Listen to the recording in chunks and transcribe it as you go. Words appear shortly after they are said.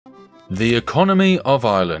The economy of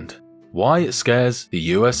Ireland. Why it scares the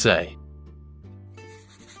USA.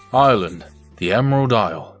 Ireland, the Emerald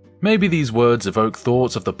Isle. Maybe these words evoke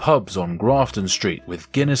thoughts of the pubs on Grafton Street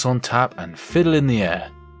with Guinness on tap and fiddle in the air.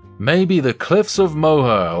 Maybe the Cliffs of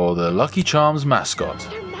Moher or the Lucky Charms mascot.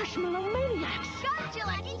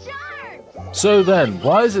 So then,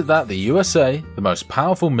 why is it that the USA, the most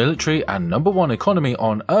powerful military and #1 economy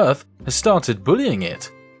on Earth, has started bullying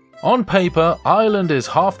it? On paper, Ireland is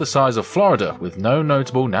half the size of Florida with no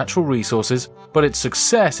notable natural resources, but its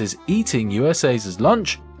success is eating USA's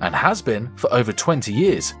lunch and has been for over 20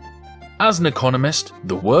 years. As an economist,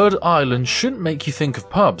 the word Ireland shouldn't make you think of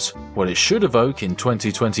pubs. What it should evoke in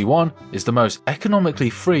 2021 is the most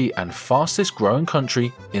economically free and fastest growing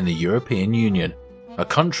country in the European Union. A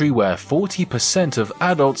country where 40% of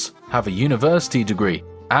adults have a university degree,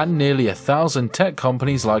 and nearly 1,000 tech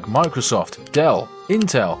companies like Microsoft, Dell,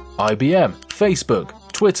 Intel, IBM, Facebook,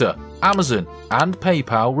 Twitter, Amazon, and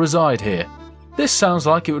PayPal reside here. This sounds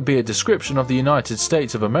like it would be a description of the United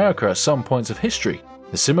States of America at some points of history.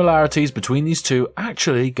 The similarities between these two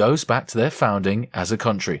actually goes back to their founding as a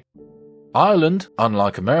country. Ireland,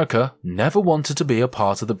 unlike America, never wanted to be a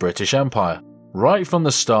part of the British Empire. Right from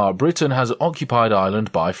the start, Britain has occupied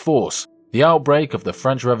Ireland by force. The outbreak of the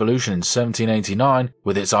French Revolution in 1789,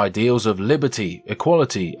 with its ideals of liberty,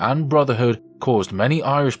 equality, and brotherhood, caused many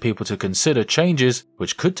Irish people to consider changes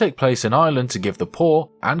which could take place in Ireland to give the poor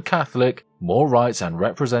and Catholic more rights and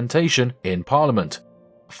representation in Parliament.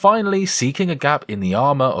 Finally, seeking a gap in the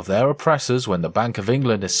armour of their oppressors when the Bank of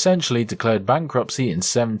England essentially declared bankruptcy in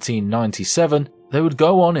 1797, they would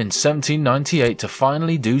go on in 1798 to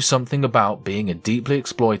finally do something about being a deeply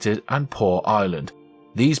exploited and poor island.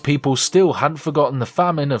 These people still hadn't forgotten the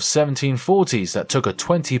famine of 1740s that took a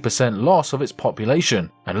 20% loss of its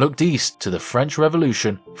population and looked east to the French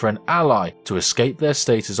Revolution for an ally to escape their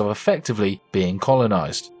status of effectively being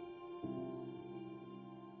colonized.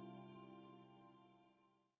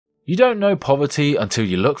 You don't know poverty until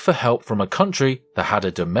you look for help from a country that had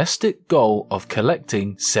a domestic goal of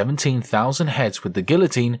collecting 17,000 heads with the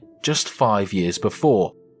guillotine just 5 years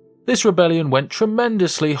before. This rebellion went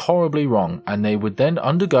tremendously horribly wrong, and they would then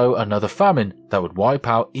undergo another famine that would wipe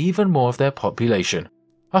out even more of their population.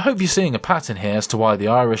 I hope you're seeing a pattern here as to why the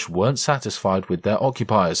Irish weren't satisfied with their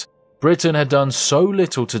occupiers. Britain had done so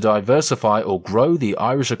little to diversify or grow the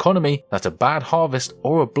Irish economy that a bad harvest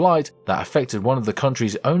or a blight that affected one of the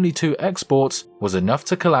country's only 2 exports was enough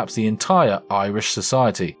to collapse the entire Irish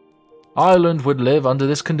society. Ireland would live under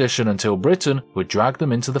this condition until Britain would drag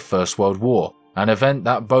them into the First World War, an event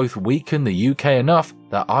that both weakened the UK enough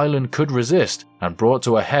that Ireland could resist and brought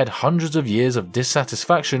to a head hundreds of years of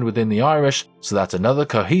dissatisfaction within the Irish so that another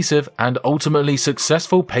cohesive and ultimately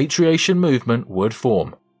successful patriation movement would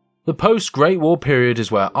form. The post-Great War period is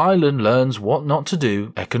where Ireland learns what not to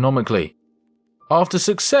do economically. After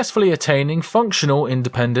successfully attaining functional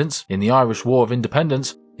independence in the Irish War of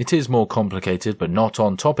Independence, it is more complicated but not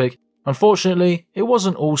on topic. Unfortunately, it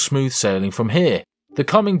wasn't all smooth sailing from here. The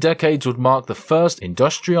coming decades would mark the first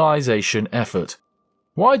industrialization effort.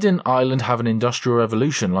 Why didn't Ireland have an industrial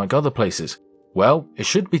revolution like other places? Well, it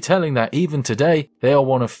should be telling that even today, they are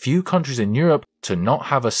one of few countries in Europe to not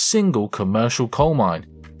have a single commercial coal mine.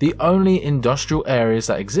 The only industrial areas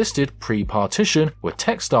that existed pre-partition were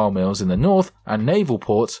textile mills in the north and naval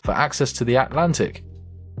ports for access to the Atlantic.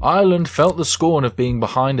 Ireland felt the scorn of being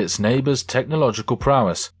behind its neighbours' technological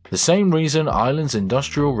prowess. The same reason Ireland's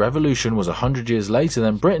industrial revolution was 100 years later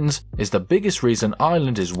than Britain's is the biggest reason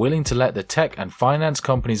Ireland is willing to let the tech and finance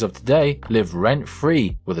companies of today live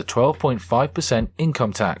rent-free with a 12.5%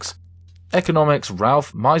 income tax. Economics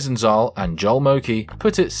Ralph Meisenzahl and Joel Moke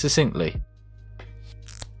put it succinctly.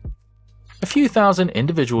 A few thousand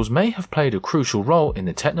individuals may have played a crucial role in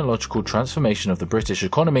the technological transformation of the British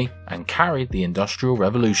economy and carried the Industrial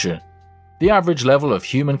Revolution. The average level of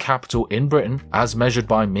human capital in Britain, as measured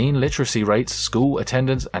by mean literacy rates, school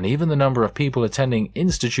attendance, and even the number of people attending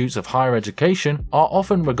institutes of higher education, are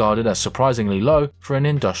often regarded as surprisingly low for an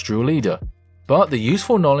industrial leader. But the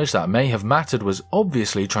useful knowledge that may have mattered was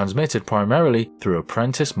obviously transmitted primarily through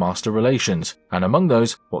apprentice-master relations, and among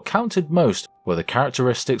those, what counted most were the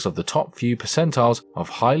characteristics of the top few percentiles of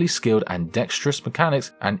highly skilled and dexterous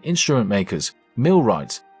mechanics and instrument makers,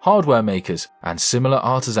 millwrights, hardware makers, and similar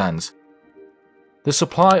artisans. The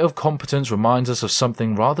supply of competence reminds us of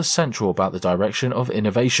something rather central about the direction of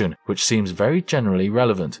innovation, which seems very generally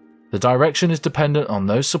relevant. The direction is dependent on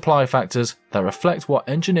those supply factors that reflect what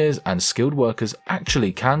engineers and skilled workers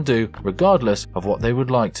actually can do regardless of what they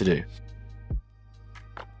would like to do.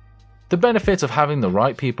 The benefit of having the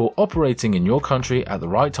right people operating in your country at the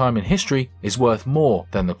right time in history is worth more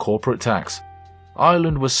than the corporate tax.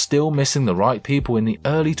 Ireland was still missing the right people in the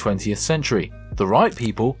early 20th century. The right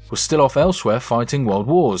people were still off elsewhere fighting world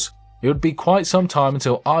wars. It would be quite some time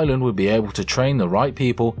until Ireland would be able to train the right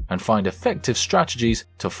people and find effective strategies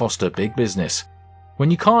to foster big business.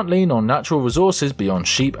 When you can't lean on natural resources beyond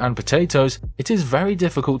sheep and potatoes, it is very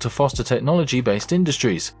difficult to foster technology-based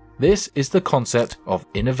industries. This is the concept of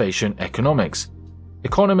innovation economics.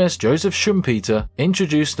 Economist Joseph Schumpeter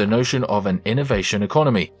introduced the notion of an innovation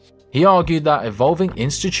economy. He argued that evolving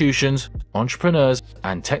institutions, entrepreneurs,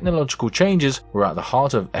 and technological changes were at the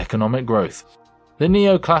heart of economic growth. The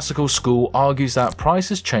neoclassical school argues that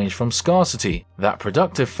prices change from scarcity, that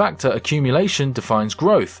productive factor accumulation defines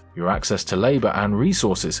growth, your access to labor and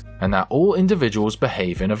resources, and that all individuals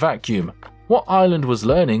behave in a vacuum. What Ireland was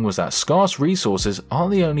learning was that scarce resources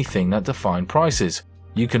aren't the only thing that define prices.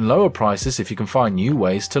 You can lower prices if you can find new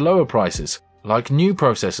ways to lower prices, like new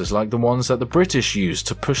processes like the ones that the British used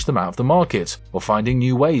to push them out of the market, or finding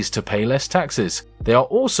new ways to pay less taxes. They are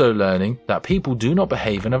also learning that people do not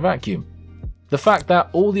behave in a vacuum. The fact that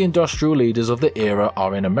all the industrial leaders of the era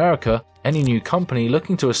are in America, any new company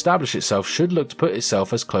looking to establish itself should look to put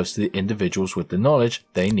itself as close to the individuals with the knowledge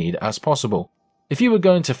they need as possible. If you were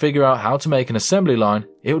going to figure out how to make an assembly line,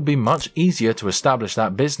 it would be much easier to establish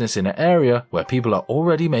that business in an area where people are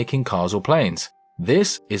already making cars or planes.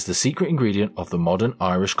 This is the secret ingredient of the modern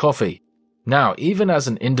Irish coffee. Now, even as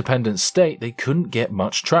an independent state, they couldn't get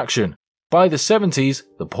much traction. By the 70s,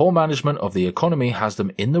 the poor management of the economy has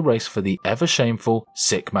them in the race for the ever-shameful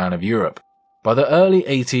sick man of Europe. By the early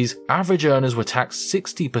 80s, average earners were taxed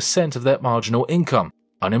 60% of their marginal income.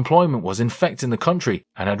 Unemployment was infecting the country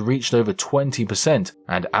and had reached over 20%,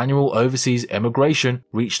 and annual overseas emigration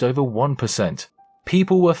reached over 1%.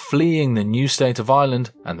 People were fleeing the new state of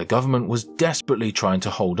Ireland, and the government was desperately trying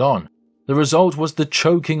to hold on. The result was the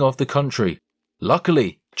choking of the country.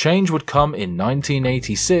 Luckily, change would come in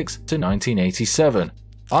 1986 to 1987.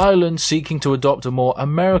 Ireland, seeking to adopt a more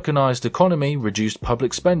Americanized economy, reduced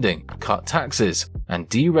public spending, cut taxes, and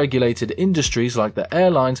deregulated industries like the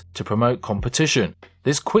airlines to promote competition.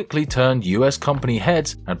 This quickly turned US company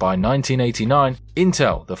heads, and by 1989,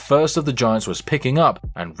 Intel, the first of the giants, was picking up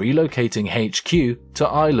and relocating HQ to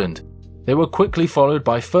Ireland. They were quickly followed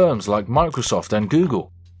by firms like Microsoft and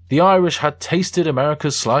Google. The Irish had tasted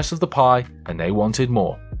America's slice of the pie, and they wanted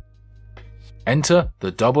more. Enter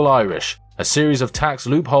the Double Irish, a series of tax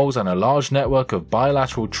loopholes and a large network of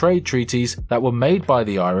bilateral trade treaties that were made by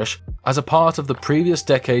the Irish as a part of the previous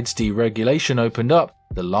decade's deregulation opened up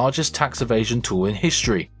the largest tax evasion tool in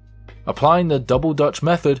history. Applying the Double Dutch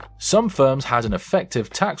method, some firms had an effective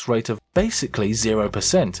tax rate of basically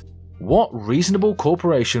 0%. What reasonable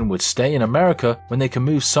corporation would stay in America when they can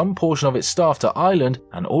move some portion of its staff to Ireland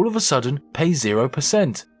and all of a sudden pay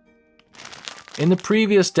 0%? In the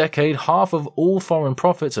previous decade, half of all foreign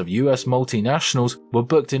profits of US multinationals were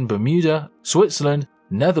booked in Bermuda, Switzerland,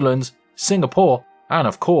 Netherlands, Singapore, and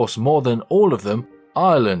of course, more than all of them,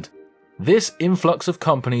 Ireland. This influx of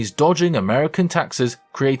companies dodging American taxes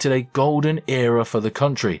created a golden era for the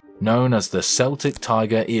country, known as the Celtic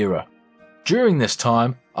Tiger era. During this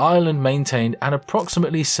time, Ireland maintained an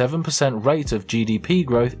approximately 7% rate of GDP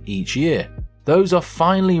growth each year. Those are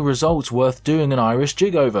finally results worth doing an Irish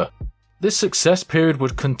jig over. This success period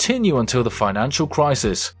would continue until the financial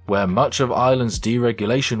crisis, where much of Ireland's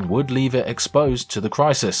deregulation would leave it exposed to the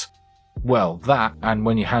crisis. Well, that, and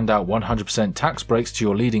when you hand out 100% tax breaks to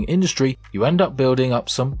your leading industry, you end up building up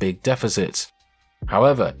some big deficits.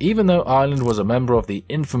 However, even though Ireland was a member of the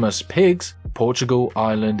infamous pigs, Portugal,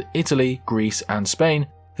 Ireland, Italy, Greece, and Spain,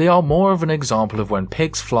 they are more of an example of when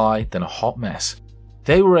pigs fly than a hot mess.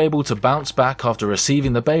 They were able to bounce back after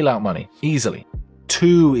receiving the bailout money easily.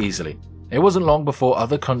 Too easily. It wasn't long before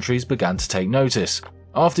other countries began to take notice.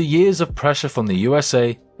 After years of pressure from the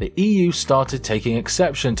USA, the EU started taking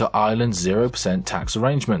exception to Ireland's 0% tax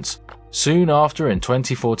arrangements. Soon after, in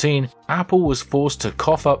 2014, Apple was forced to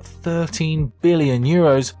cough up 13 billion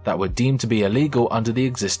euros that were deemed to be illegal under the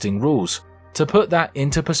existing rules. To put that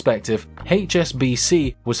into perspective,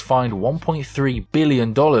 HSBC was fined $1.3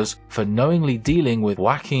 billion for knowingly dealing with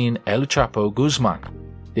Joaquin El Chapo Guzman.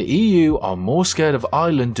 The EU are more scared of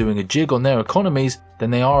Ireland doing a jig on their economies than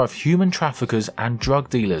they are of human traffickers and drug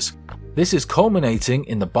dealers. This is culminating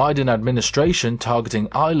in the Biden administration targeting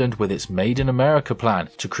Ireland with its Made in America plan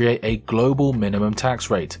to create a global minimum tax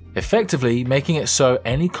rate, effectively making it so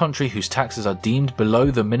any country whose taxes are deemed below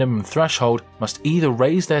the minimum threshold must either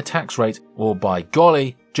raise their tax rate or, by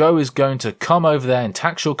golly, Joe is going to come over there and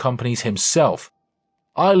tax your companies himself.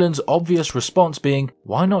 Ireland's obvious response being,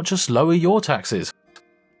 why not just lower your taxes?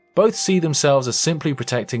 Both see themselves as simply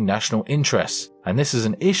protecting national interests, and this is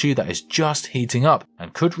an issue that is just heating up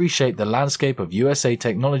and could reshape the landscape of USA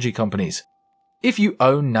technology companies. If you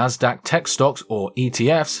own Nasdaq tech stocks or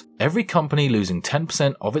ETFs, every company losing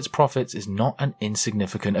 10% of its profits is not an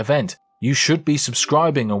insignificant event. You should be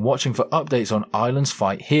subscribing and watching for updates on Ireland's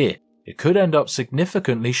fight here. It could end up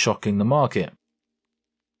significantly shocking the market.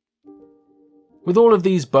 With all of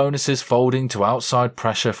these bonuses folding to outside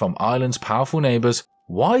pressure from Ireland's powerful neighbours,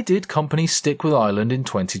 why did companies stick with Ireland in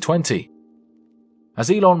 2020? As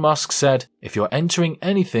Elon Musk said, if you're entering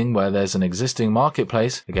anything where there's an existing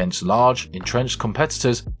marketplace against large, entrenched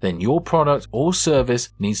competitors, then your product or service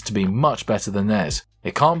needs to be much better than theirs.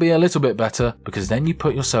 It can't be a little bit better, because then you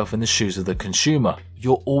put yourself in the shoes of the consumer.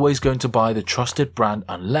 You're always going to buy the trusted brand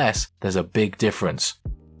unless there's a big difference.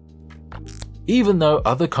 Even though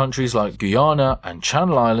other countries like Guyana and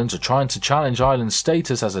Channel Islands are trying to challenge Ireland's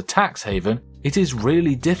status as a tax haven, it is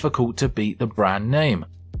really difficult to beat the brand name.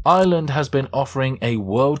 Ireland has been offering a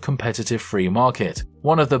world competitive free market,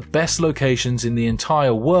 one of the best locations in the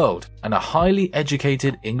entire world, and a highly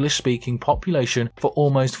educated English-speaking population for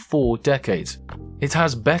almost 4 decades. It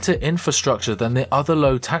has better infrastructure than the other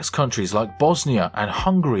low-tax countries like Bosnia and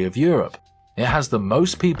Hungary of Europe. It has the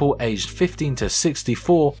most people aged 15 to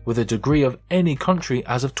 64 with a degree of any country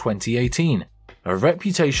as of 2018. A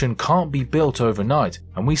reputation can't be built overnight,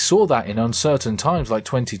 and we saw that in uncertain times like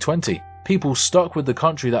 2020. People stuck with the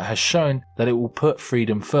country that has shown that it will put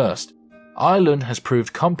freedom first. Ireland has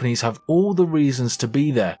proved companies have all the reasons to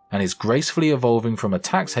be there and is gracefully evolving from a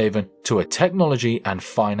tax haven to a technology and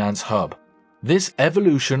finance hub. This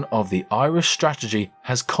evolution of the Irish strategy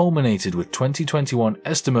has culminated with 2021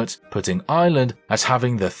 estimates putting Ireland as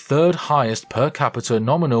having the 3rd highest per capita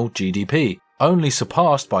nominal GDP, only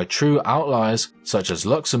surpassed by true outliers such as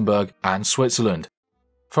Luxembourg and Switzerland.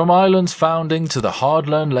 From Ireland's founding to the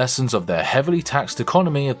hard-learned lessons of their heavily taxed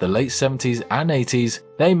economy of the late 70s and 80s,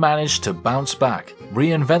 they managed to bounce back,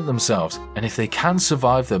 reinvent themselves, and if they can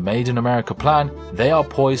survive the Made in America plan, they are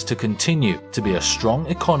poised to continue to be a strong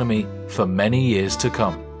economy for many years to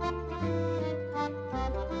come.